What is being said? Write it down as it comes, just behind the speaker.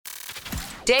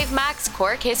Dave Mack's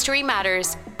Cork History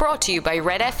Matters, brought to you by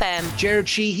Red FM. Gerard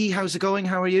Sheehy, how's it going?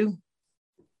 How are you?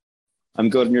 I'm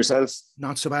good, and yourself?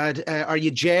 Not so bad. Are you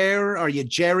Ger? Are you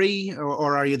Jerry?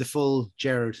 Or are you the full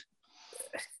Gerard?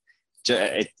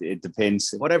 It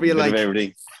depends. Whatever you like.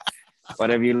 Everything.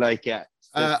 Whatever you like, yeah.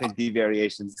 There's plenty of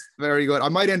variations. Very good. I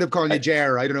might end up calling you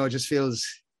Ger. I don't know. It just feels...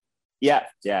 Yeah.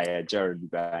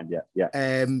 Gerard band,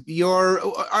 yeah.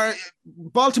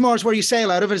 Baltimore's where you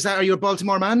sail out of. Are you a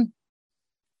Baltimore man?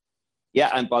 Yeah,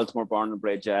 I'm Baltimore born and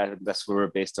bred. That's where we're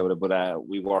based out of. But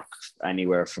we work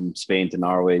anywhere from Spain to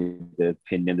Norway,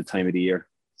 depending on the time of the year.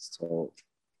 So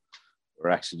we're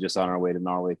actually just on our way to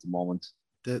Norway at the moment.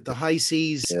 The high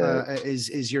seas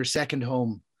is your second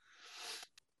home.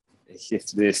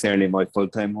 It's necessarily my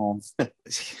full-time home.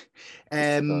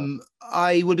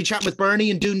 I will be chatting with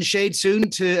Bernie and Doon the Shade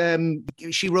soon.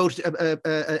 She wrote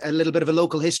a little bit of a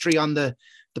local history on the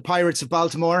Pirates of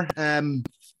Baltimore,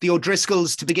 the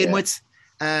O'Driscolls to begin with,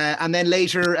 and then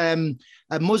later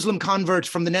a Muslim convert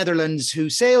from the Netherlands who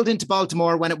sailed into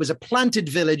Baltimore when it was a planted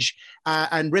village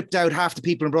and ripped out half the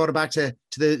people and brought it back to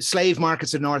the slave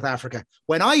markets of North Africa.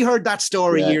 When I heard that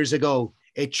story years ago,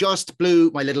 it just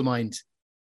blew my little mind.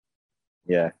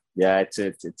 Yeah, it's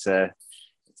a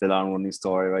long running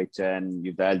story, right? And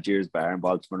you've the Algiers bar in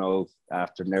Baltimore now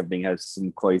after, and everything has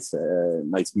some quite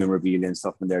nice memorabilia and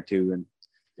stuff in there too, and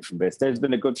different bits. There's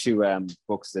been a good few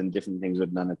books and different things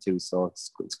written on it too, so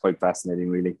it's quite fascinating,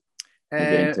 really.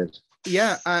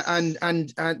 Yeah,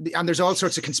 and there's all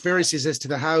sorts of conspiracies as to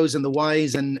the hows and the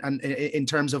whys, and in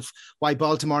terms of why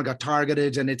Baltimore got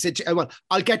targeted, and well,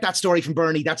 I'll get that story from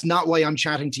Bernie. That's not why I'm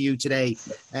chatting to you today.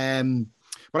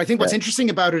 But I think what's interesting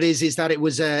about it is that it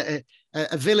was a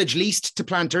village leased to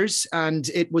planters, and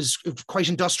it was quite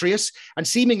industrious. And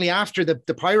seemingly after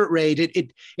the pirate raid,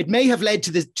 it may have led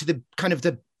to the kind of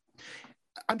the.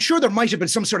 I'm sure there might have been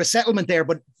some sort of settlement there,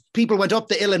 but people went up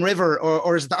the Illan River,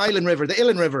 or is it the Island River, the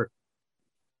Illan River?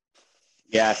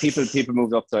 Yeah, people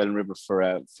moved up the Island River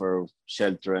for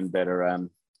shelter and better, I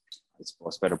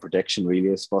suppose, better protection.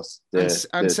 Really, I suppose.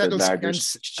 And settled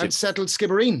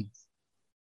Skibbereen.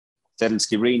 Settled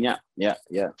Skibbereen, yeah.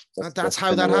 That's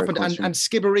how that happened. And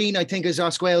Skibbereen, I think, is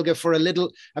Oscuelga for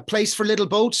a place for little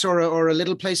boats, or a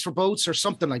little place for boats, or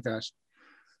something like that.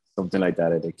 Something like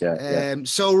that, I think. Yeah.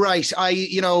 So right,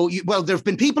 well, there have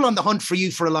been people on the hunt for you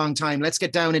for a long time. Let's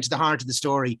get down into the heart of the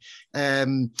story.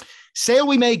 Sail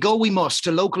we may, go we must.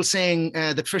 A local saying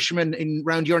that fishermen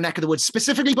around your neck of the woods,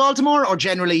 specifically Baltimore, or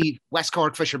generally West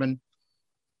Cork fishermen.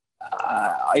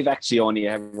 I've actually only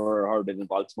ever heard it in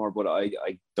Baltimore, but I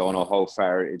don't know how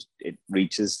far it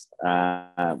reaches.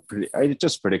 I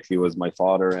just particularly was my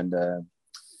father and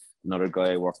another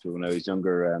guy I worked with when I was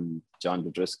younger,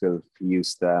 John Driscoll. I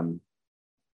used to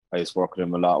work with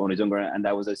him a lot when I was younger, and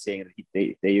that was a saying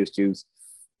that they used to use.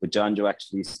 But John Joe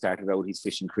actually started out his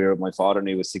fishing career with my father when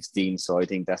he was 16, so I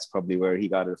think that's probably where he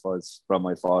got it from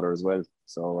my father as well.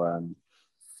 So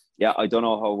yeah, I don't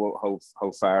know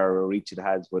how far a reach it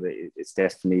has, but it's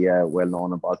definitely well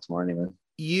known in Baltimore anyway.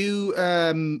 You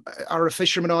are a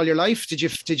fisherman all your life. Did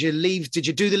you leave? Did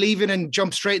you do the leaving and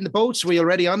jump straight in the boats? Were you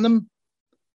already on them?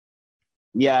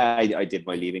 Yeah, I did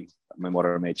my leaving. My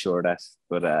mother made sure of that.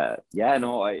 But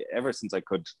ever since I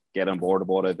could get on board a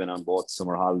boat, I've been on boats,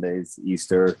 summer holidays,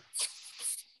 Easter,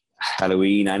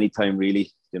 Halloween, anytime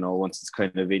really. Once it's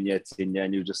kind of in you, it's in you,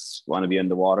 and you just want to be in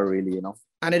the water, really.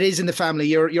 And it is in the family.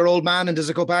 Your old man, and does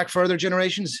it go back further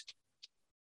generations?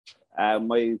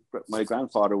 My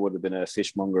grandfather would have been a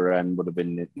fishmonger and would have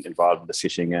been involved in the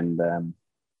fishing, and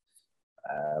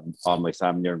all my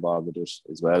family are involved with it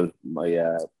as well.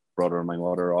 My brother and my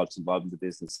mother are also involved in the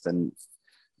business, and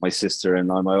my sister and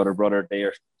my other brother, they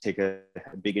take a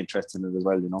big interest in it as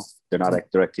well. They're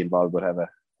not directly involved, but have a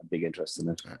big interest in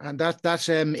it. And that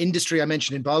industry I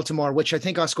mentioned in Baltimore, which I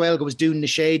think Oscuelga was doing the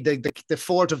shade, the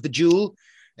fort of the Jewel,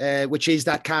 which is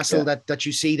that castle that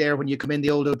you see there when you come in, the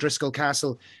old O'Driscoll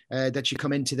Castle, that you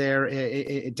come into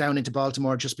there down into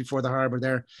Baltimore just before the harbour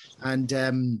there.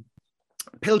 And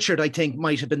pilchard, I think,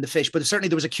 might have been the fish, but certainly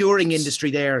there was a curing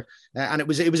industry there, and it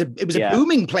was a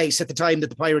booming place at the time that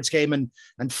the pirates came and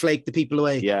flaked the people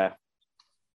away. Yeah.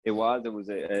 It was.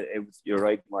 You're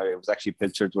right. It was actually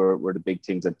pilchards were the big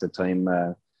things at the time,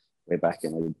 way back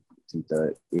in I think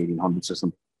the 1800s or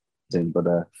something. But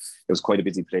it was quite a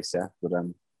busy place, yeah. But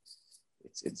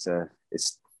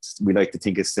it's we like to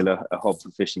think it's still a hub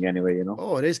for fishing anyway,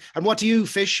 Oh, it is. And what do you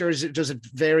fish, or does it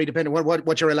vary depending on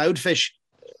what you're allowed to fish?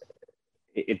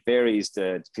 It varies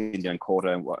depending on quota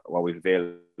and what we've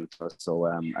available. So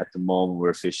at the moment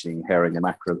we're fishing herring and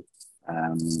mackerel,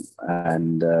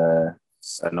 and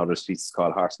another species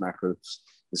called horse mackerel.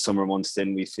 the summer months,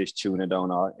 then we fish tuna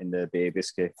down in the Bay of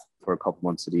Biscay for a couple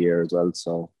months of the year as well.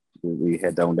 So we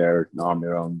head down there normally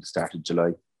around the start of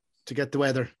July to get the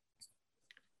weather.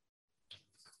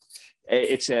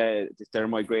 They're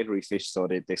migratory fish, so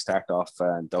they start off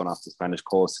down off the Spanish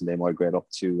coast and they migrate up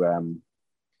to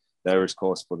the Irish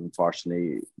coast. But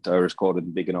unfortunately, the Irish coast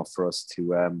isn't big enough for us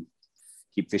to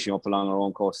keep fishing up along our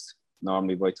own coast.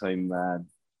 Normally, by the time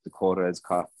the quota is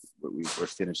caught, we're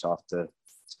finished off the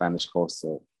Spanish coast.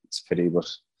 So it's a pity, but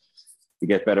you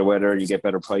get better weather, you get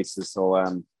better prices. So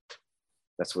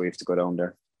that's why we have to go down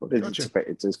there. But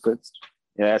it's good.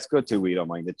 Yeah, it's good too. We don't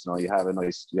mind it. You know, you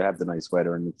have the nice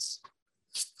weather and it's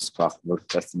profitable.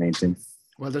 That's the main thing.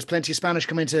 Well, there's plenty of Spanish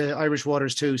come into Irish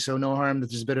waters too, so no harm that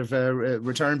there's a bit of a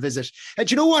return visit. Do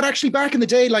you know what? Actually, back in the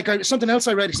day, something else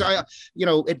I read, because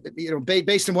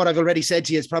based on what I've already said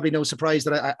to you, it's probably no surprise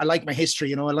that I like my history.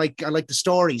 You know, I like the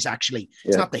stories. Actually,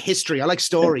 it's not the history. I like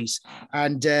stories,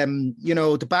 and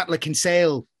the Battle of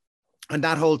Kinsale. And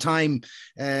that whole time,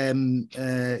 Hugh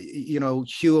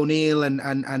O'Neill and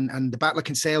the Battle of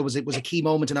Kinsale was a key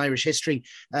moment in Irish history.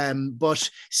 But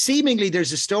seemingly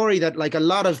there's a story that like a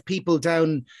lot of people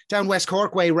down West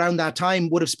Cork way around that time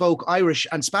would have spoke Irish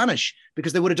and Spanish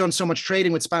because they would have done so much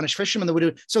trading with Spanish fishermen.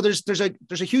 So there's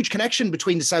a huge connection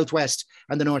between the Southwest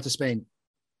and the north of Spain.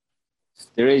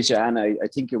 There is, and I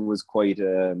think it was quite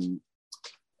a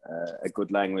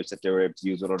good language that they were able to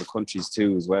use with other countries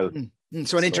too as well.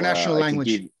 So an international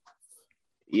language.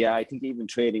 I think even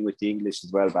trading with the English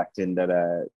as well back then,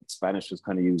 that Spanish was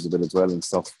kind of used a bit as well and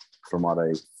stuff from what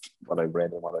I've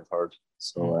read and what I've heard.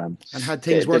 So and had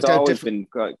things worked out different.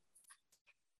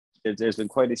 There's been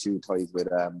quite a few ties with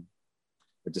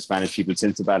the Spanish people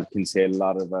since the Battle of Kinsale. A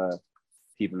lot of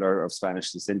people are of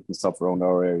Spanish descent and stuff around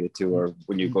our area too, or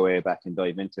when you go way back and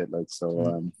dive into it,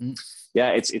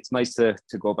 it's nice to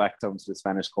go back down to the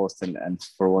Spanish coast and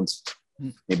for once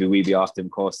maybe we be off their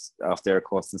coast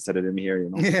instead of them here, you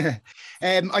know. Yeah.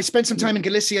 I spent some time in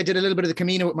Galicia. I did a little bit of the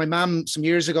Camino with my mum some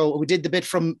years ago. We did the bit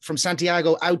from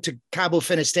Santiago out to Cabo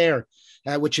Finisterre,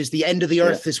 which is the end of the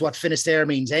earth, is what Finisterre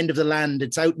means, end of the land.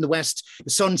 It's out in the west.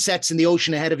 The sun sets in the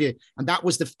ocean ahead of you. And that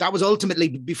was ultimately,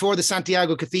 before the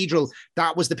Santiago Cathedral,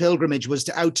 that was the pilgrimage, was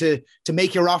to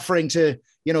make your offering to,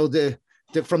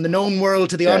 from the known world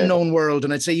to the unknown world.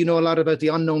 And I'd say, a lot about the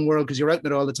unknown world because you're out in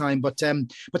it all the time. But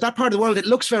that part of the world, it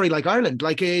looks very like Ireland.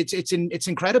 Like it's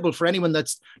incredible for anyone that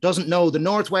doesn't know. The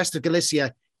northwest of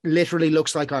Galicia literally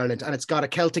looks like Ireland, and it's got a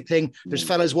Celtic thing. There's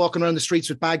fellas walking around the streets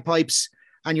with bagpipes,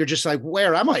 and you're just like,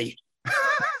 where am I?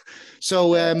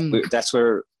 So that's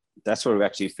where we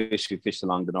actually fish. We fish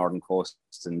along the northern coast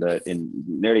in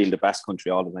nearly in the Basque Country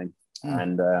all the time.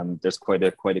 And there's quite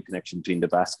a connection between the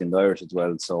Basque and the Irish as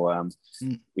well. So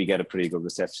we get a pretty good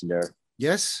reception there.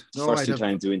 Yes. First two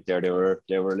times we went there, they were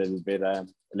a little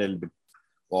bit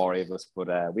wary of us,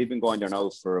 but we've been going there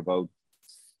now for about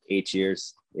 8,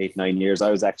 9 years. I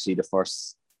was actually the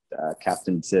first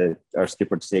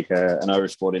skipper to take an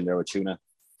Irish boat in there with tuna.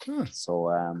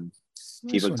 So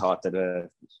people thought that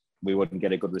we wouldn't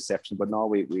get a good reception, but no,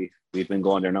 we've been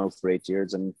going there now for 8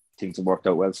 years and things have worked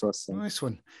out well for us. So. Nice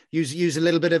one. Use a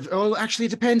little bit of, actually it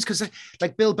depends, because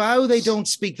like Bilbao, they don't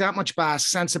speak that much Basque.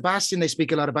 San Sebastian, they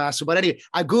speak a lot of Basque. But anyway,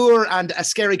 Agur and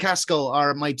Ascari Casco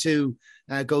are my two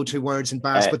go-to words in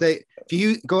Basque. But if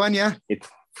you go on,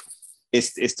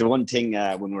 it's the one thing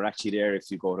when we're actually there,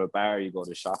 if you go to a bar, you go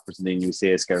to shoppers and then you say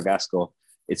Ascari Casco,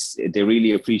 they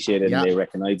really appreciate it and they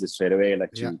recognize it straight away.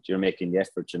 Like you're making the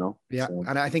effort, Yeah, so.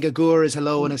 And I think Agur is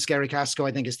hello and Ascari Casco,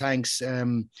 I think, is thanks.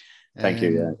 Thank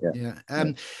you.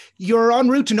 You're en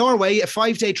route to Norway, a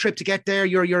 5-day trip to get there.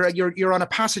 You're on a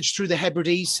passage through the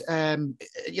Hebrides.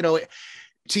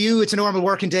 To you, it's a normal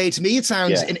working day. To me, it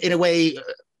sounds in a way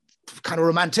kind of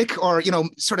romantic or,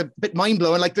 sort of a bit mind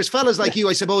blowing. Like there's fellas like you,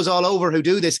 I suppose, all over who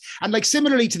do this. And like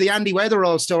similarly to the Andy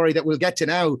Weatherall story that we'll get to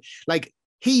now, like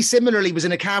he similarly was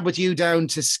in a cab with you down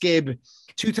to Skib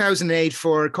 2008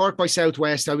 for Cork by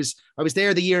Southwest. I was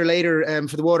there the year later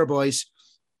for the Water Boys.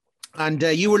 And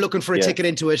you were looking for a ticket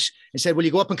into it and said, will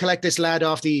you go up and collect this lad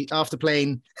off the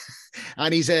plane?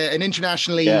 And he's an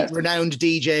internationally renowned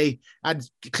DJ and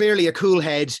clearly a cool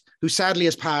head who sadly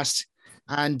has passed.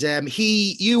 And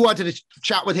you wanted to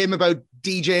chat with him about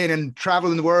DJing and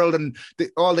traveling the world and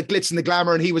all the glitz and the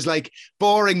glamour. And he was like,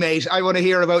 boring, mate. I want to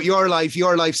hear about your life.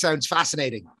 Your life sounds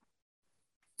fascinating.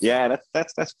 Yeah,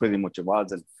 that's pretty much it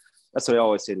was. And that's what I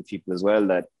always say to people as well,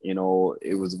 that,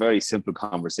 it was a very simple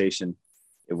conversation.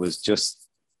 It was just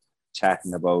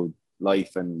chatting about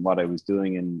life and what I was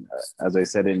doing. And as I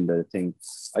said in the thing,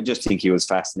 I just think he was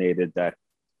fascinated that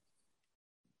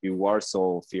you were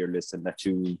so fearless and that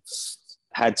you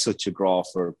had such a draw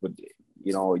for, but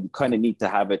you know, you kind of need to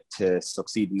have it to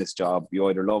succeed in this job. You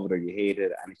either love it or you hate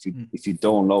it. And if you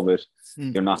don't love it,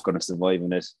 you're not going to survive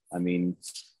in it. I mean,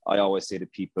 I always say to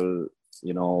people,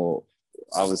 you know,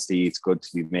 obviously it's good to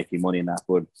be making money in that,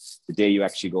 but the day you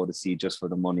actually go to sea just for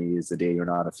the money is the day you're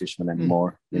not a fisherman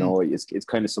anymore. You know, it's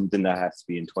kind of something that has to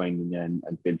be entwined in you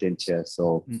and built into you.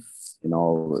 So, you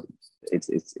know, it's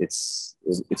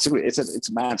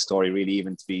a mad story, really.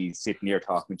 Even to be sitting here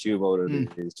talking to you about it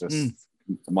is just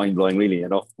mind blowing, really. You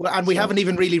know. Well, and we haven't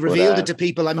even really revealed it to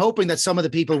people. I'm hoping that some of the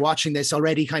people watching this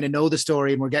already kind of know the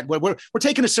story, and we're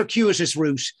taking a circuitous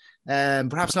route.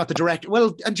 Perhaps not the direct.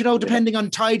 Well, and you know, depending on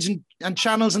tides and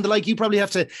channels and the like, you probably have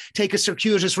to take a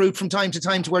circuitous route from time to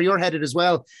time to where you're headed as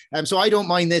well. So I don't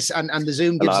mind this, and the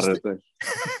Zoom gives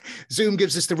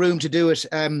us the room to do it.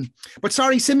 But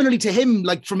sorry, similarly to him,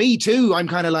 like for me too, I'm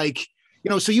kind of like, you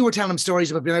know, so you were telling him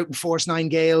stories about being out in Force 9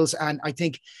 gales, and I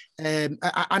think, and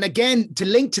again, to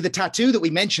link to the tattoo that we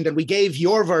mentioned, and we gave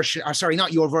your version, or sorry,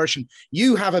 not your version,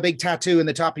 you have a big tattoo in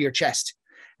the top of your chest.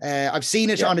 I've seen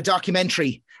it on a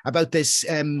documentary about this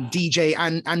DJ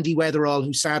Andy Weatherall,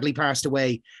 who sadly passed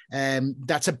away.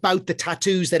 That's about the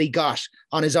tattoos that he got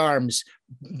on his arms,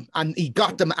 and he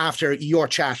got them after your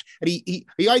chat. And he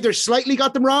either slightly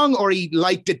got them wrong or he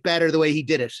liked it better the way he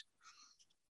did it.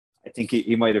 I think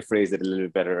he might have phrased it a little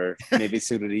bit better, maybe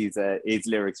suited his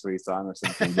lyrics for his song or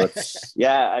something. But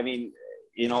yeah, I mean,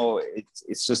 you know,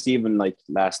 it's just even like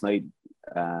last night,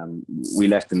 we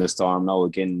left in the storm now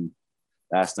again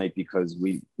last night because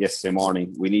yesterday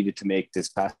morning we needed to make this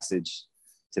passage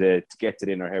to get to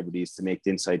the Inner Hebrides, to make the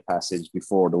inside passage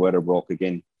before the weather broke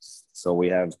again. So we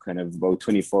have kind of about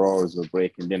 24 hours of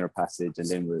breaking the inner passage, and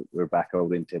then we're back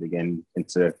out into it again,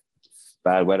 into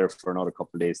bad weather for another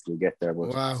couple of days till we get there. But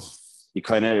wow, you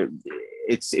kind of,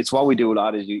 it's what we do a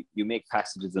lot, is you make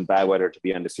passages in bad weather to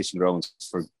be on the fishing grounds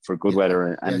for good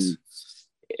weather. And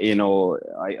you know,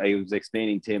 I was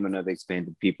explaining to him, and I've explained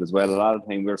to people as well, a lot of the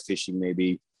time we're fishing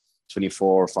maybe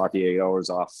 24 48 hours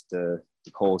off the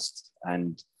coast,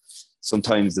 and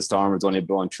sometimes the storm is only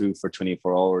blowing through for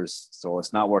 24 hours, so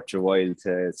it's not worth your while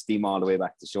to steam all the way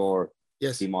back to shore.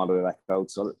 Steam all the way back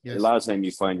out. So a lot of time you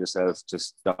find yourself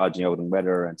just dodging out in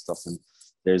weather and stuff. And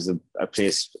there's a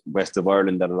place west of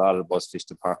Ireland that a lot of us fish,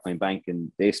 the Parkline Bank,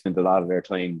 and they spend a lot of their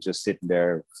time just sitting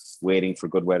there waiting for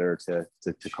good weather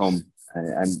to come.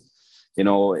 And you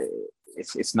know,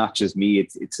 it's not just me.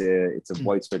 It's a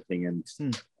widespread thing.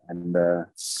 And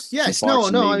yes,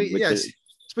 I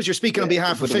suppose you're speaking on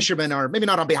behalf of fishermen, or maybe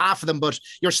not on behalf of them, but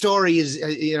your story is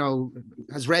you know,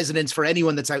 has resonance for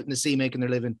anyone that's out in the sea making their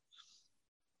living.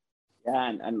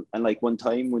 Yeah, and like one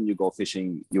time when you go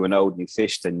fishing, you went out and you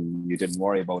fished and you didn't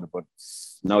worry about it, but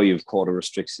now you've quota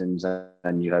restrictions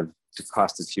and you have the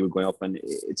cost of fuel going up, and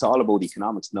it's all about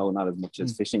economics now, not as much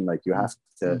as fishing. Like you have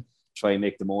to try and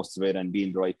make the most of it and be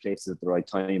in the right places at the right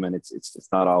time, and it's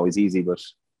not always easy, but.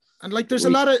 And like there's a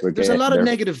lot of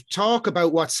negative talk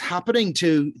about what's happening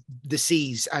to the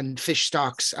seas and fish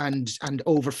stocks and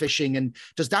overfishing. And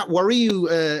does that worry you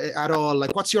at all?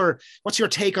 Like what's your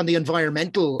take on the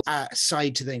environmental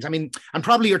side to things? I mean, and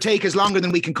probably your take is longer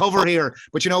than we can cover here,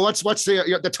 but you know, what's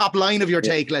the top line of your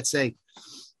take, let's say?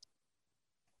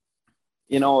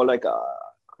 You know, like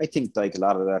I think like a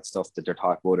lot of that stuff that they're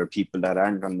talking about are people that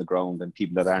aren't on the ground and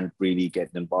people that aren't really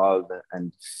getting involved,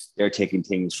 and they're taking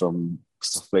things from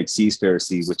stuff like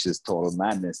Seaspiracy, which is total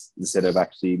madness, instead of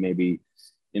actually maybe,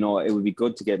 you know, it would be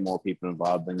good to get more people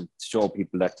involved and show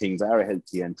people that things are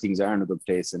healthy and things are in a good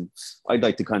place. And I'd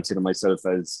like to consider myself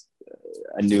as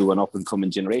a new and up and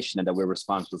coming generation, and that we're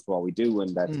responsible for what we do,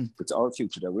 and that it's our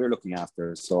future that we're looking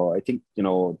after. So I think, you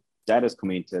know, that has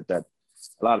come into it, that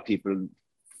a lot of people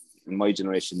in my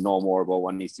generation know more about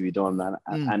what needs to be done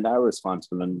and are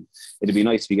responsible, and it'd be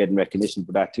nice to be getting recognition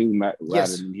for that too,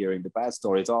 rather than hearing the bad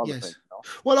stories all the time. You know?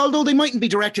 Well, although they mightn't be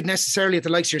directed necessarily at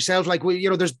the likes of yourself, like, you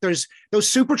know, there's those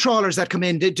super trawlers that come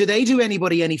in. Do they do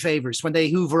anybody any favors when they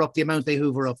hoover up the amount they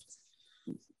hoover up?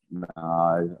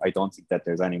 No, I don't think that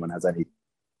there's anyone has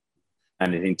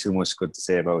anything too much good to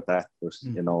say about that. But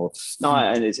you know, no,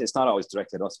 and it's not always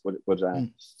directed at us, but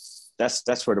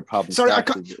that's where the problem. Sorry, I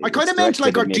kind of meant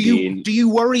like, do you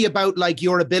worry about like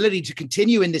your ability to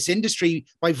continue in this industry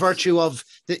by virtue of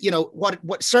the, you know,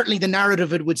 what certainly the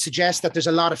narrative it would suggest that there's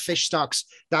a lot of fish stocks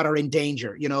that are in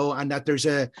danger, you know, and that there's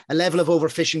a level of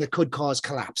overfishing that could cause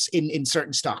collapse in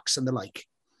certain stocks and the like.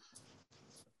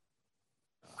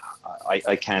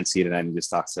 I can't see it in any of the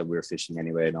stocks that we're fishing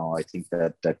anyway. No, I think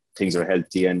that things are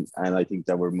healthy and I think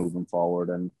that we're moving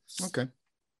forward. And okay.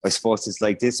 I suppose it's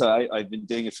like this. I've been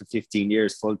doing it for 15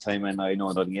 years full time, and I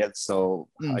know nothing else. So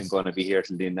I'm going to be here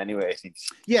till the end anyway, I think.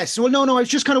 Yes. Well, no. I was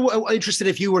just kind of interested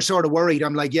if you were sort of worried.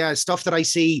 I'm like, yeah, stuff that I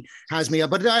see has me up,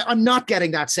 but I'm not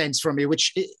getting that sense from you,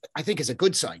 which I think is a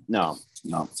good sign. No.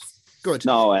 Good.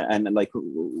 No, and like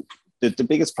the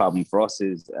biggest problem for us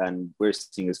is, and we're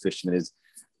seeing as fishermen, is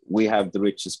we have the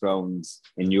richest grounds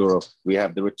in Europe. We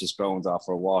have the richest grounds off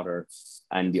our water,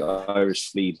 and the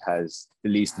Irish fleet has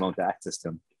the least amount of access to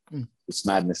them. It's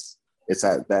madness.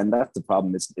 And that's the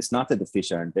problem. It's not that the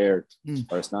fish aren't there,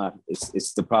 or it's not.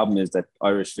 It's the problem is that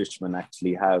Irish fishermen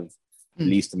actually have the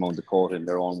least amount of quota in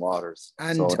their own waters.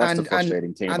 So that's the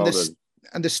frustrating thing about it.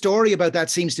 And the story about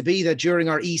that seems to be that during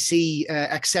our EC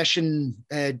accession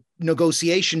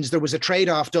negotiations, there was a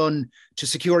trade-off done to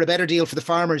secure a better deal for the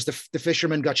farmers. The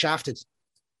fishermen got shafted.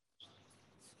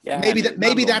 Yeah, maybe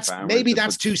that's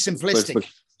too simplistic.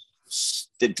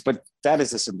 But that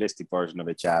is a simplistic version of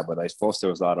it, yeah. But I suppose there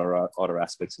was a lot of other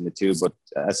aspects in it too. But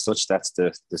as such, that's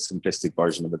the simplistic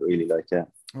version of it, really. Like, yeah.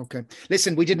 Okay.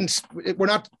 Listen, we're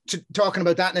not talking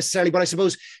about that necessarily, but I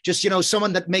suppose just,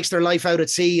 someone that makes their life out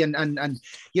at sea and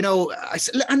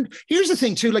here's the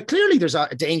thing too, like clearly there's a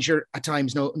danger at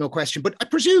times, no question, but I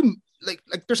presume like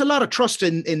there's a lot of trust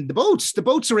in the boats. The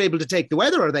boats are able to take the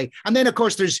weather, are they? And then of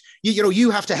course there's,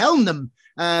 you have to helm them.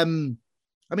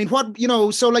 I mean,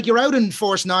 so like you're out in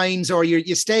force nines or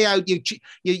you stay out, you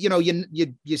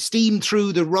steam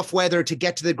through the rough weather to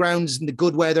get to the grounds in the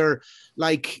good weather.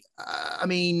 Like, I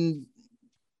mean,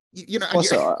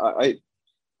 Also,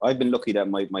 I've been lucky that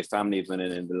my family have been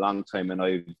in it a long time, and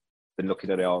I've been lucky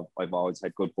that I've always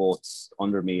had good boats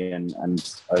under me, and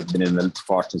I've been in a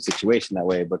fortunate situation that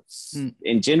way. But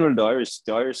in general,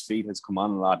 the Irish fleet has come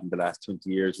on a lot in the last 20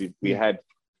 years.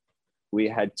 We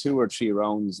had 2 or 3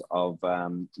 rounds of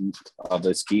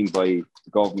a scheme by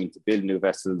the government to build new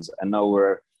vessels, and now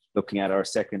we're looking at our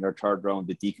 2nd or 3rd round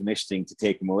of decommissioning to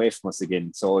take them away from us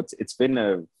again. So it's been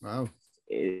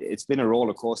a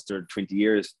roller coaster 20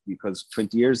 years, because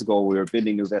 20 years ago we were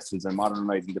building new vessels and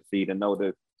modernising the fleet, and now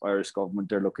the Irish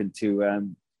government are looking to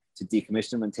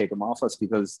decommission them and take them off us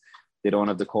because they don't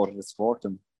have the quota to support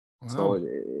them. Wow. So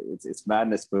it's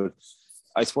madness, but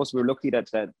I suppose we're lucky that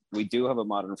we do have a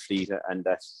modern fleet, and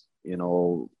that,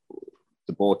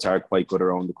 the boats are quite good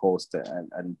around the coast,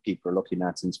 and people are lucky in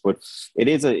that sense. But it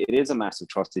is a massive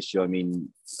trust issue. I mean,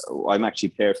 I'm actually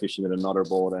player fishing with another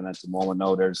boat, and at the moment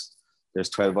now there's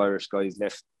 12 Irish guys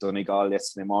left Donegal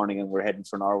yesterday morning, and we're heading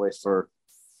for Norway for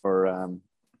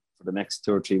the next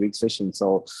 2 or 3 weeks fishing.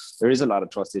 So there is a lot of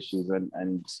trust issues,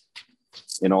 and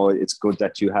it's good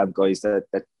that you have guys that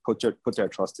put their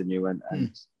trust in you and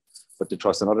put the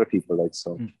trust in other people, like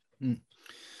so.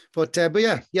 But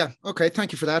yeah, okay,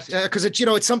 thank you for that. Because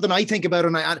it's something I think about,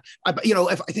 and I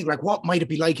if I think like what might it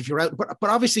be like if you're out, but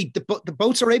obviously the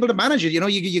boats are able to manage it.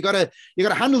 You gotta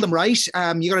handle them right.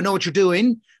 You gotta know what you're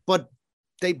doing, but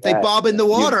they bob in the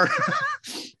water.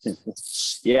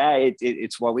 Yeah,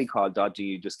 it's what we call dodgy.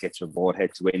 You just get your boat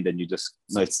head to wind, and you just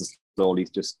nice and slowly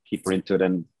just keep her into it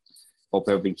and hope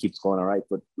everything keeps going all right.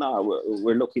 But no,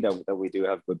 we're lucky that we do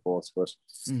have good boats. But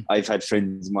I've had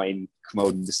friends of mine come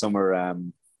out in the summer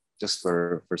just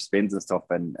for spins and stuff,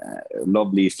 and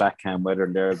lovely flat cam weather,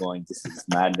 and they're going, this is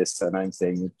madness. And I'm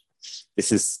saying,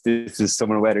 this is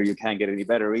summer weather. You can't get any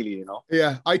better, really,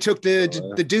 Yeah, I took the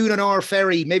Dún an Ár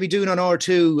ferry, maybe Dún an Ár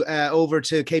too, over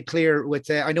to Cape Clear with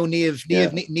I know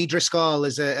Niamh Driscoll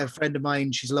is a friend of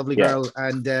mine. She's a lovely girl,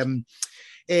 and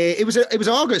it was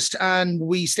August, and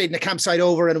we stayed in a campsite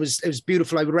over, and it was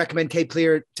beautiful. I would recommend Cape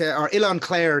Clear or Ilon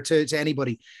Clare to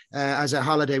anybody as a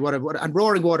holiday. And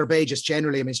Roaring Water Bay just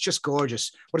generally, I mean, it's just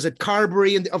gorgeous. What is it,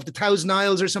 Carberry of the Thousand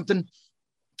Isles or something?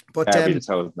 But the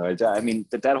Thousand Isles. I mean,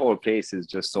 that whole place is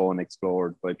just so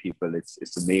unexplored by people.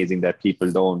 It's amazing that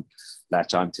people don't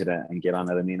latch onto that and get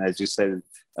on it. I mean, as you said,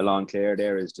 along Clare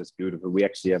there is just beautiful. We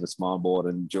actually have a small boat,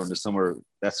 and during the summer,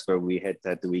 that's where we head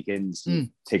at the weekends,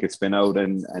 take a spin out,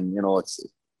 and it's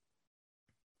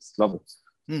lovely.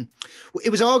 It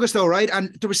was August though, right?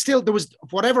 And there was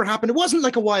whatever happened. It wasn't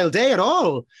like a wild day at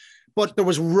all, but there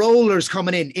was rollers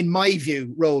coming in my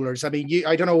view, rollers. I mean,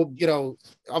 I don't know,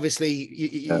 obviously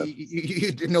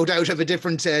you no doubt have a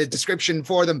different description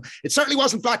for them. It certainly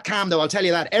wasn't flat cam though, I'll tell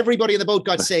you that. Everybody in the boat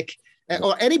got sick.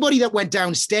 Or anybody that went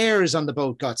downstairs on the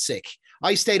boat got sick.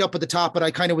 I stayed up at the top, but I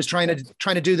kind of was trying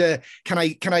to do the can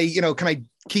I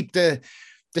keep the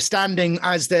standing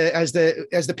as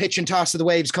the pitch and toss of the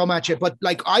waves come at you. But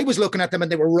like I was looking at them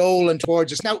and they were rolling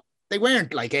towards us. Now they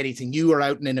weren't like anything you were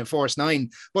out in a force 9,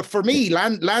 but for me,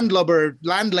 land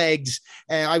legs,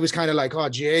 I was kind of like, oh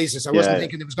Jesus, I wasn't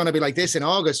thinking it was going to be like this in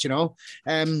August,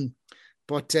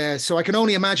 But so I can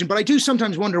only imagine. But I do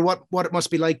sometimes wonder what it must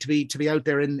be like to be out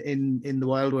there in the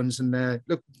wild ones. And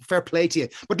look, fair play to you.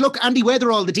 But look, Andy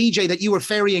Weatherall, the DJ that you were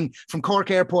ferrying from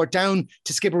Cork Airport down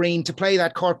to Skibbereen to play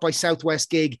that Cork by Southwest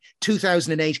gig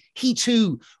 2008, he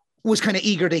too was kind of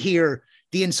eager to hear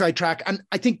the inside track. And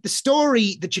I think the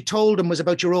story that you told him was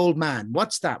about your old man.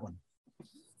 What's that one?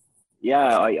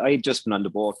 Yeah, I had just been on the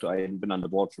boat. I hadn't been on the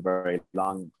boat for very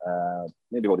long,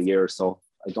 maybe about a year or so.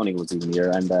 I don't think it was even a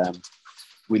year. And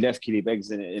we left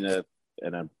Killybegs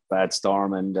in a bad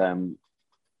storm. And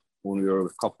when we were a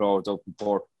couple of hours out in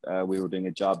port, we were doing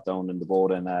a job down in the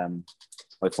boat. And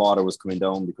my father was coming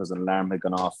down because an alarm had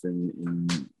gone off in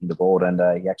the boat.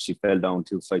 And he actually fell down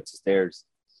 2 flights of stairs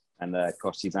and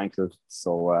crushed his ankle.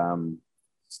 So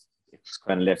it was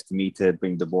kind of left to me to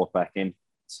bring the boat back in.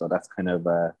 So that's kind of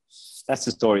that's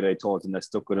the story that I told him that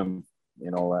stuck with him.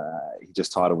 You know, he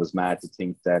just thought it was mad to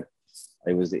think that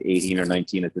I was 18 or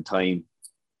 19 at the time,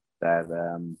 that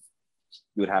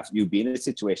you'd be in a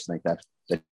situation like that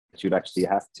you'd actually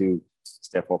have to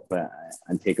step up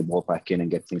and take a boat back in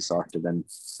and get things sorted. And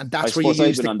that's I where suppose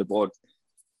I've been on the boat.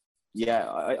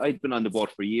 Yeah, I'd been on the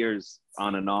boat for years,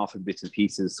 on and off in bits and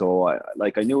pieces. So I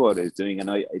knew what I was doing, and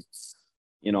I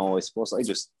suppose I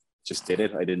just did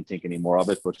it. I didn't think any more of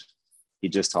it, but he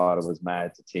just thought it was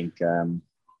mad to think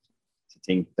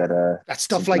that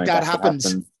stuff like that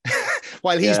happens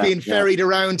while he's being ferried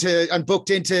around and booked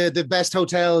into the best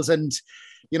hotels and,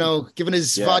 you know, given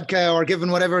his vodka or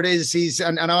given whatever it is,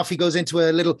 and off he goes into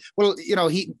a little, well, you know,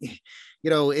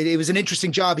 it was an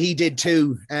interesting job he did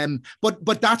too.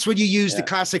 But that's when you use the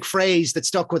classic phrase that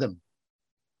stuck with him.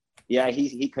 Yeah,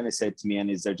 he kind of said to me, and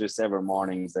is there just ever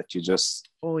mornings that you just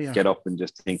get up and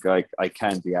just think, I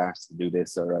can't be asked to do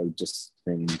this, or I just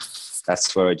think,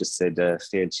 that's where I just said,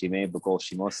 fail she may, but go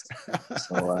she must.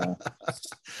 So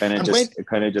kind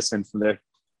of just went from there.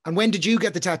 And when did you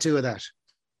get the tattoo of that?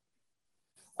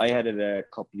 I had it a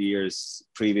couple of years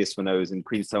previous when I was in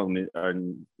Queenstown or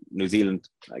New Zealand.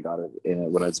 I got it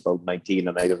when I was about 19,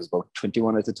 and I was about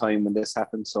 21 at the time when this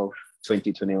happened. So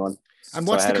 2021. And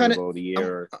what's the kind of about a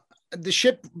year? The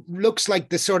ship looks like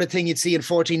the sort of thing you'd see in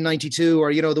 1492, or,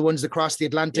 you know, the ones that cross the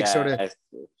Atlantic sort of.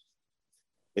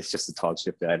 It's just a tall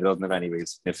ship. Yeah, it doesn't have any real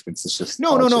significance. It's just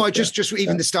no. I just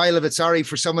even the style of it. Sorry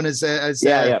for someone as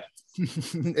not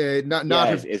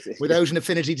without an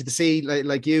affinity to the sea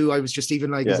like you. I was just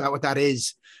even like, is that what that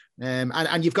is?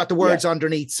 And you've got the words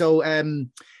underneath. So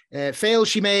fail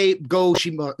she may, go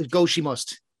she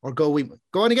must, or go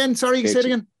on again. Sorry, you say it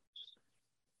again.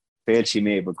 Fail she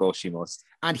may, but go she must.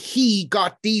 And he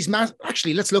got these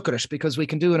actually, let's look at it, because we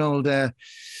can do an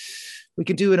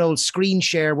old screen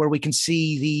share where we can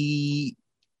see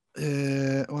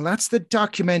well, that's the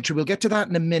documentary. We'll get to that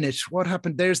in a minute. What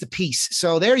happened? There's the piece.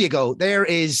 So there you go.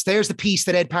 There's the piece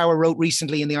that Ed Power wrote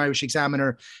recently in the Irish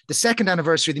Examiner. The second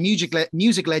anniversary of the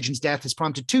music legend's death has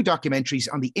prompted 2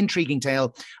 documentaries on the intriguing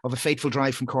tale of a fateful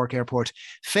drive from Cork Airport.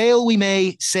 Fail we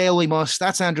may, sail we must.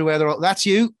 That's Andrew Weatherall. That's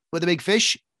you with the big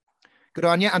fish. Good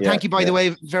on you. And thank you, by the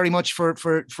way, very much for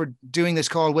doing this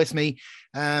call with me.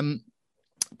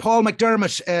 Paul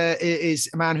McDermott is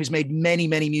a man who's made many,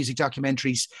 many music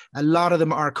documentaries. A lot of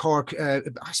them are Cork. I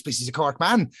suppose he's a Cork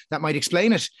man. That might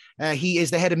explain it. He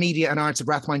is the head of media and arts at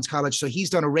Rathmines College. So he's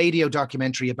done a radio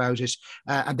documentary about it.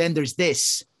 And then there's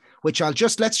this, which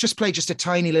let's just play just a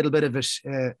tiny little bit of it.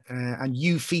 And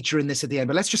you feature in this at the end.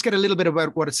 But let's just get a little bit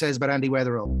about what it says about Andy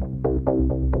Weatherall.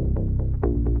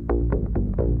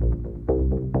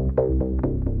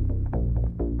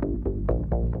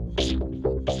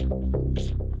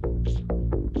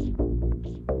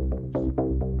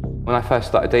 When I first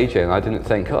started DJing, I didn't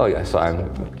think, oh yes,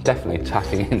 I'm definitely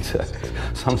tapping into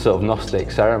some sort of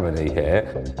Gnostic ceremony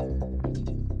here.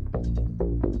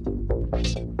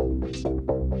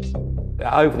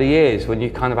 Over the years, when you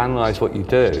kind of analyse what you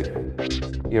do,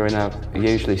 you're in a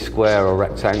usually square or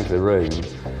rectangular room,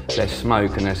 there's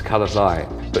smoke and there's coloured light.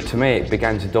 But to me, it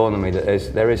began to dawn on me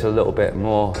that there is a little bit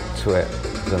more to it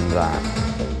than that.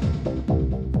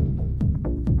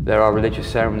 There are religious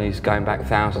ceremonies going back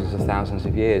thousands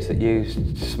of years that use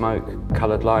smoke,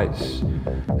 coloured lights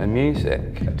and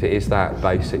music. It is that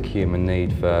basic human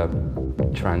need for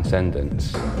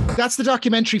transcendence. That's the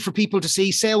documentary for people to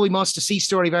see. Sail We Must, a sea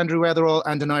story of Andrew Weatherall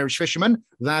and an Irish fisherman.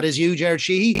 That is you, Gerard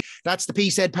Sheehy. That's the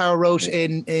piece Ed Power wrote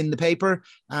in the paper.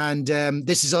 And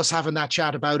this is us having that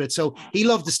chat about it. So he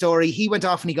loved the story. He went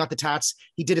off and he got the tats.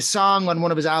 He did a song on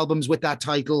one of his albums with that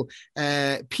title.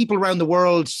 People around the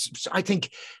world, I think,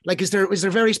 like, is there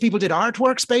various people did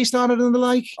artworks based on it and the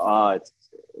like?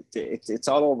 It's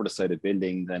all over the side of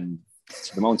buildings, and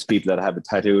the amount of people that have it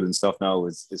tattooed and stuff now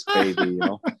is crazy, you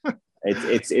know.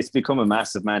 it's become a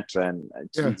massive mantra, and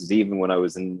Jesus, even when I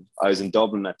was in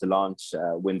Dublin at the launch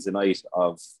Wednesday night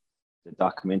of the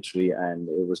documentary, and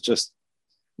it was just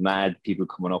mad, people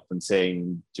coming up and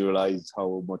saying, do you realize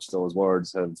how much those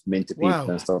words have meant to people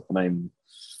and stuff? And I'm,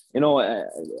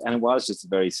 and it was just a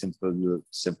very simple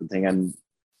thing, and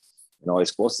I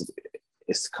suppose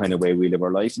it's the kind of way we live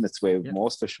our life, and it's the way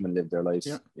most fishermen live their life.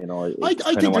 I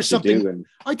think there's something.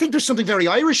 I think there's something very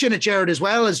Irish in it, Gerard, as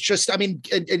well as just. I mean,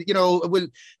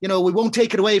 we won't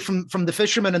take it away from the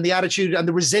fishermen and the attitude and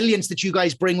the resilience that you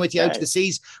guys bring with you out to the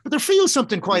seas. But there feels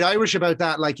something quite Irish about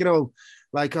that. Like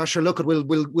oh, sure, look,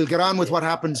 we'll get on with what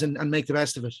happens and make the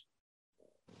best of it.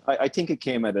 I think it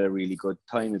came at a really good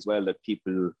time as well, that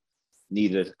people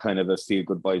needed kind of a feel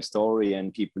good vibe story,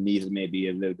 and people needed maybe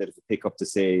a little bit of a pick up to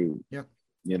say,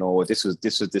 this was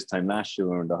this time last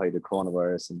year in the height of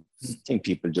coronavirus, and I think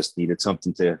people just needed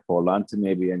something to hold on to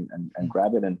maybe and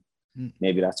grab it, and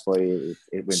maybe that's why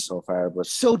it went so far. But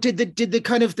so did the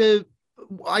kind of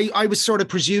I was sort of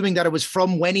presuming that it was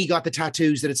from when he got the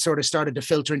tattoos that it sort of started to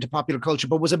filter into popular culture,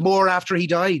 but was it more after he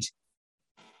died?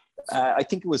 I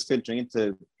think it was filtering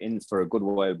in for a good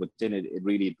while, but then it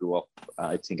really blew up,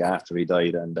 I think, after he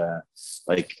died. And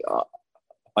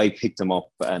I picked him up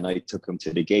and I took him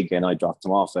to the gig and I dropped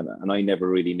him off, and I never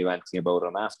really knew anything about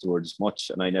him afterwards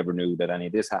much, and I never knew that any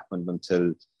of this happened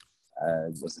until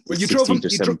was it the 16th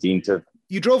or 17th?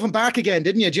 You drove him back again,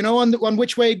 didn't you? Do you know on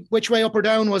which way up or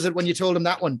down was it when you told him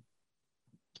that one?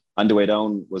 On the way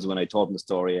down was when I told him the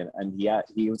story, and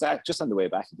he was just on the way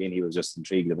back again. He was just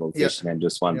intrigued about fishing and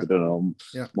just wanted to know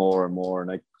more and more.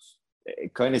 And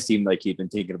it kind of seemed like he'd been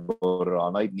thinking about it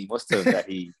all night, and he must have that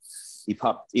he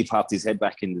popped his head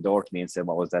back in the door to me and said,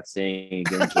 "What was that saying?"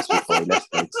 Again, just before he left.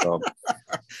 So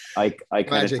I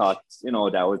kind of thought,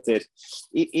 that was it.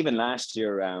 Even last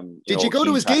year, did you go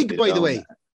to his gig, by the way?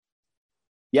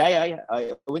 Yeah.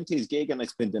 I went to his gig and I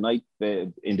spent the night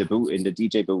in the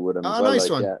DJ booth with him. Oh, as well. Nice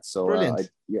one. Yeah, so brilliant.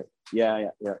 Yeah.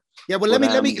 Well, let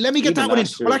me get that one in.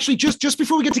 Well, actually, just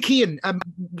before we get to Cian,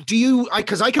 do you?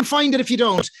 Because I can find it if you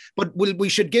don't. But we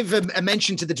should give a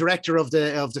mention to the director of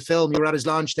the film. You were at his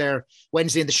launch there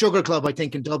Wednesday in the Sugar Club, I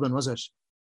think, in Dublin, was it?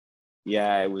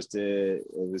 Yeah, it was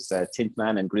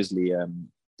Tintman and Grizzly.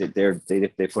 They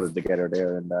put it together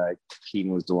there, and Cian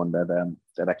was the one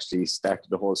that actually started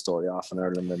the whole story off in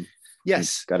Ireland, and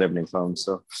got everything found.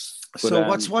 So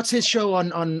what's his show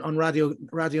on Radio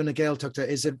na Gaeltachta?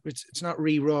 Is it? It's not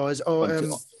Raw. Is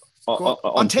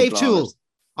on Tave Tool.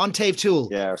 On Tave Tool.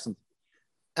 Yeah, or something.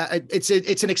 It's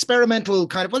an experimental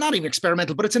kind of, well, not even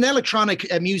experimental, but it's an electronic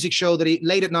music show that he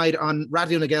late at night on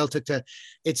Radio na Gaeltachta.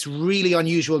 It's really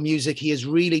unusual music. He is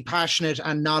really passionate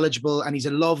and knowledgeable, and he's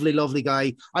a lovely, lovely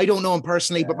guy. I don't know him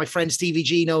personally, but my friend Stevie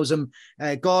G knows him.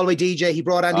 Galway DJ. He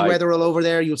brought Andy Weatherall over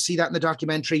there. You'll see that in the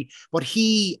documentary. But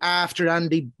he, after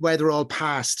Andy Weatherall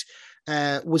passed,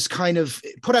 was kind of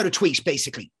put out a tweet,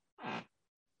 basically.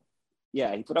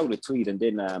 Yeah, he put out a tweet, and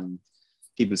then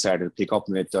people started to pick up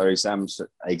on it. Our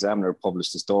Examiner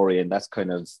published the story, and that's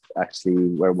kind of actually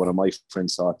where one of my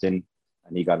friends saw it in,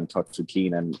 and he got in touch with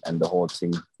Cian, and the whole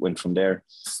thing went from there.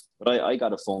 But I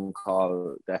got a phone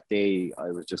call that day. I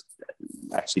was just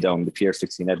actually down the pier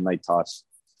fixing it, and I thought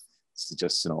this is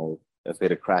just, a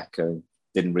bit of crack. I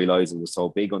didn't realize it was so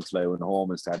big until I went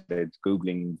home and started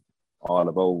Googling all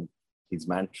about his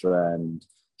mantra and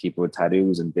people with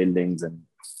tattoos and buildings, and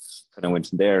kind of went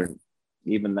from there.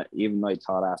 Even I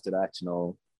thought after that,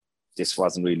 this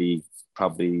wasn't really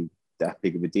probably that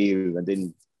big of a deal. And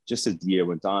then just as the year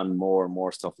went on, more and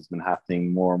more stuff has been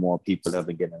happening. More and more people have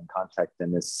been getting in contact,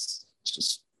 and it's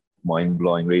just mind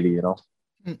blowing, really.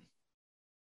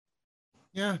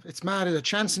 Yeah, it's mad. It's a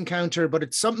chance encounter, but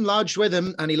it's something lodged with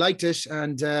him, and he liked it.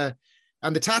 And the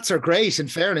tats are great, in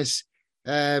fairness.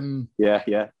 Yeah.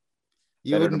 Better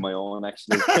than my own,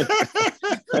 actually.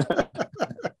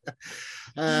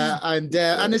 And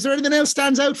is there anything else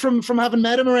stands out from having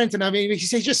met him or anything? I mean, he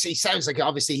sounds like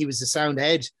obviously he was a sound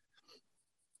head.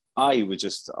 I was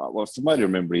just, from what I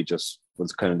remember, he just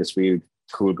was kind of this weird,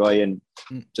 cool guy, and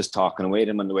just talking away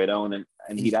to him on the way down,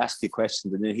 and he'd ask you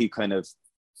questions, and then he'd kind of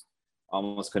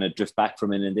almost kind of drift back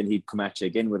from it, and then he'd come at you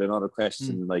again with another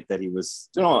question, like that he was,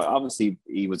 obviously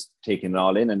he was taking it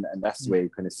all in, and that's the way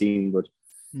it kind of seemed. But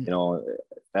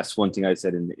that's one thing I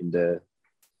said in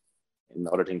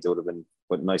other things, it would have been,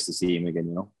 but nice to see him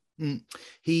again,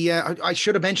 He, I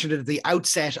should have mentioned it at the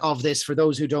outset of this for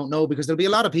those who don't know, because there'll be a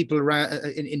lot of people around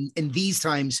in these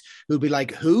times who'll be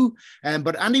like, who?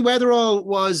 But Andy Weatherall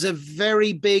was a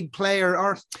very big player,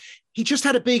 or he just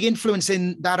had a big influence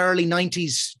in that early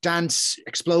 90s dance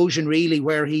explosion, really,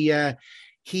 where he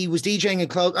he was DJing in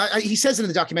club. He says it in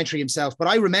the documentary himself, but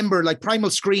I remember like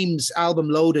Primal Scream's album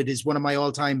Loaded is one of my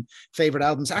all-time favorite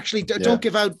albums. Actually, don't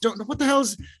give out. What the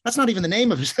hell's that's not even the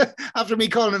name of it. After me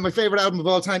calling it my favorite album of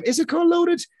all time, is it called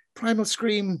Loaded? Primal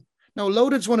Scream. No,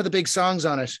 Loaded's one of the big songs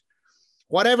on it.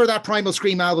 Whatever that Primal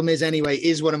Scream album is anyway,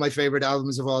 is one of my favorite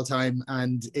albums of all time.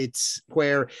 And it's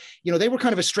where, you know, they were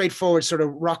kind of a straightforward sort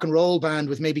of rock and roll band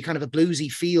with maybe kind of a bluesy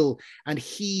feel. And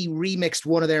he remixed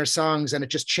one of their songs and it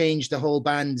just changed the whole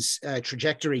band's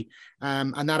trajectory.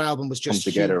 And that album was just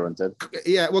Come Together.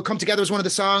 Yeah, well, Come Together was one of the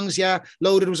songs. Yeah,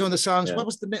 Loaded was one of the songs. Yeah. What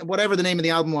was whatever the name of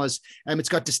the album was? It's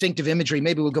got distinctive imagery.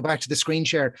 Maybe we'll go back to the screen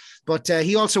share. But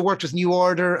he also worked with New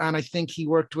Order, and I think he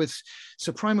worked with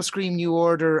Primal Scream, New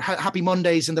Order, Happy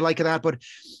Mondays, and the like of that. But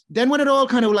then when it all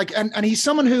kind of like, and he's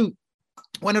someone who,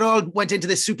 when it all went into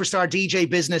this superstar DJ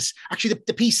business, actually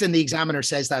the piece in the Examiner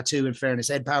says that too, in fairness,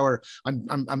 Ed Power,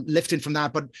 I'm lifting from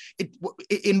that, but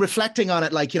in reflecting on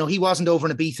it, like, you know, he wasn't over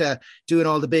in Ibiza doing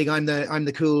all the big, I'm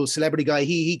the cool celebrity guy.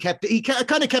 He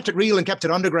kind of kept it real and kept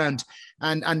it underground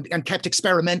and kept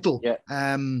experimental. Yeah.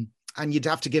 And you'd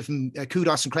have to give him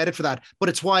kudos and credit for that. But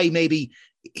it's why maybe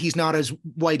he's not as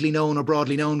widely known or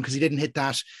broadly known, because he didn't hit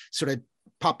that sort of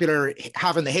popular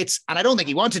having the hits. And I don't think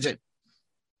he wanted to.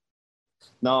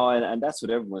 No, and that's what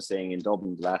everyone was saying in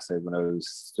Dublin last night when I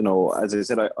was, you know, as I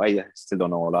said, I still don't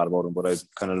know a lot about him, but I was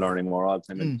kind of learning more all the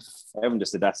time. And everyone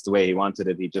just said that's the way he wanted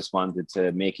it. He just wanted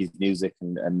to make his music,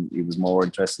 and he was more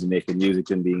interested in making music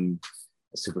than being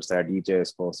a superstar DJ, I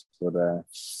suppose. But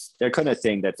they're kind of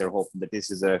saying that they're hoping that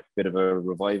this is a bit of a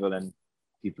revival, and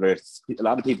a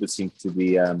lot of people seem to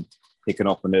be picking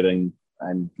up on it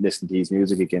and listen to his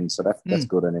music again. So that's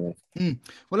good anyway.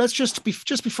 Well, let's just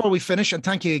before we finish, and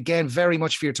thank you again very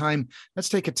much for your time, let's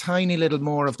take a tiny little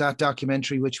more of that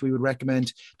documentary, which we would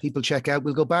recommend people check out.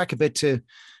 We'll go back a bit to,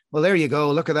 well, there you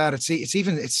go. Look at that.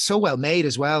 It's so well made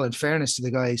as well, in fairness to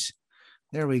the guys.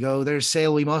 There we go. There's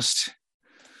Sail We Must.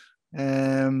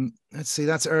 Let's see.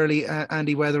 That's early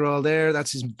Andy Weatherall there.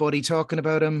 That's his buddy talking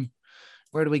about him.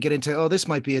 Where do we get into? Oh, this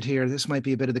might be it here. This might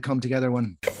be a bit of the Come Together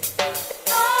one.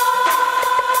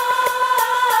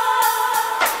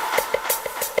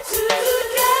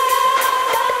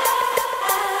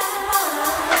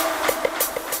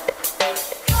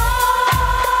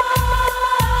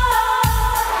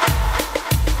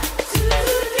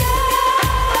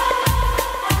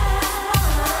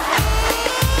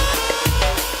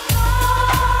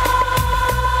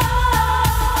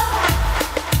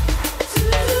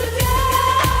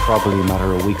 Probably a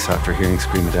matter of weeks after hearing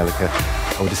Screamadelica,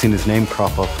 I would have seen his name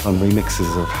crop up on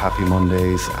remixes of Happy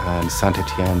Mondays and Saint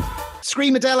Etienne.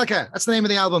 Screamadelica, that's the name of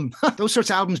the album. Those sorts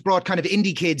of albums brought kind of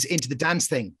indie kids into the dance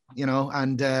thing, you know,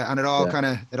 and it all kind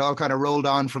of rolled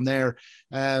on from there.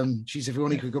 Geez, if we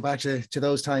only could go back to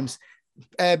those times.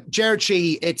 Gerard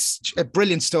Sheehy, it's a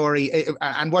brilliant story,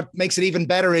 and what makes it even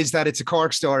better is that it's a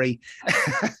Cork story.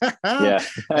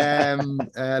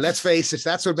 Let's face it,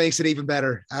 that's what makes it even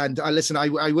better. And listen,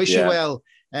 I wish you well.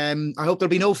 I hope there'll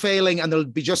be no failing, and there'll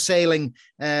be just sailing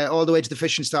all the way to the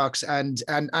fishing stocks. And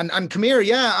come here,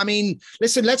 yeah. I mean,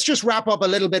 listen, let's just wrap up a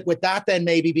little bit with that then,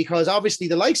 maybe, because obviously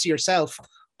the likes of yourself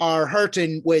are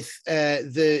hurting with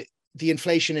the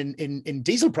inflation in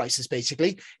diesel prices.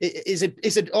 Basically, is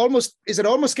it almost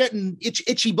getting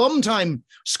itchy bum time,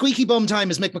 squeaky bum time,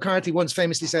 as Mick McCarthy once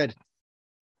famously said?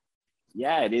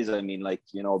 Yeah, it is. I mean, like,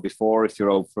 you know, before, if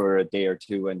you're out for a day or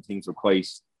two and things were quiet,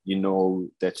 you know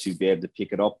that you'd be able to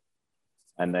pick it up,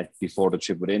 and that before the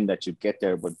trip would end that you'd get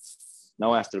there. But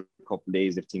now after a couple of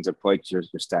days, if things are quiet, you're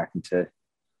starting to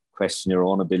question your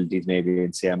own abilities maybe,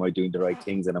 and say, am I doing the right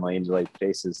things, and am I in the right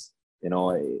places? You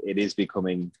know, it is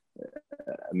becoming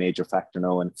a major factor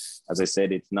now. And as I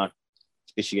said, it's not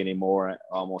fishing anymore.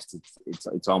 Almost,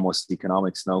 it's almost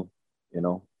economics now, you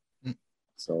know.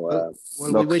 So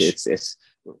look,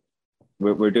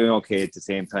 we're doing okay at the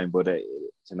same time, but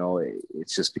you know,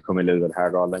 it's just becoming a little bit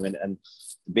harder all the time. And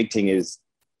the big thing is,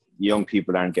 young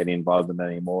people aren't getting involved in it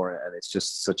anymore, and it's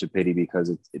just such a pity,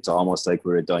 because it's almost like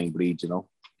we're a dying breed, you know.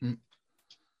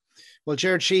 Well,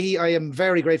 Gerard Sheehy, I am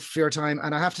very grateful for your time,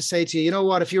 and I have to say to you, you know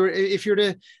what? If you're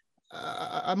to,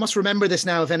 I must remember this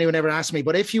now if anyone ever asked me,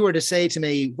 but if you were to say to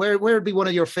me, where would be one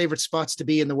of your favorite spots to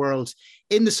be in the world,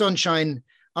 in the sunshine,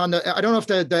 on the, I don't know if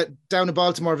the down in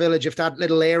Baltimore Village, if that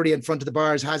little area in front of the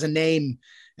bars has a name,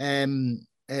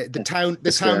 the town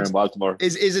in Baltimore,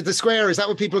 is it the square? Is that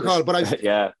what people call it? But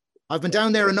yeah. I've been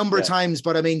down there a number of times,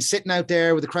 but I mean, sitting out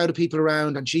there with a crowd of people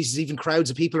around, and Jesus, even crowds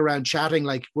of people around chatting,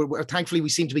 like thankfully we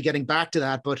seem to be getting back to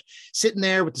that, but sitting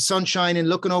there with the sun shining,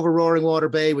 looking over Roaring Water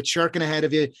Bay with Shirkin ahead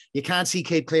of you, you can't see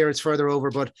Cape Clear, it's further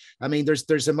over, but I mean,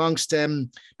 there's amongst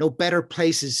no better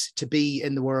places to be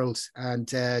in the world. And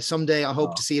someday I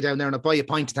hope to see you down there, and I'll buy you a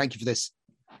pint to thank you for this.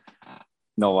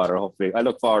 No matter, hopefully. I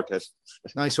look forward to it.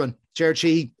 Nice one. Gerard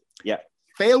Sheehy. Yeah.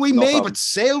 Fail we may, but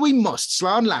sail we must.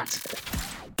 Slán lat.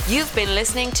 You've been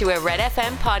listening to a Red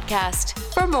FM podcast.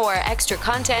 For more extra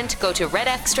content, go to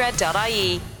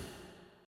redextra.ie.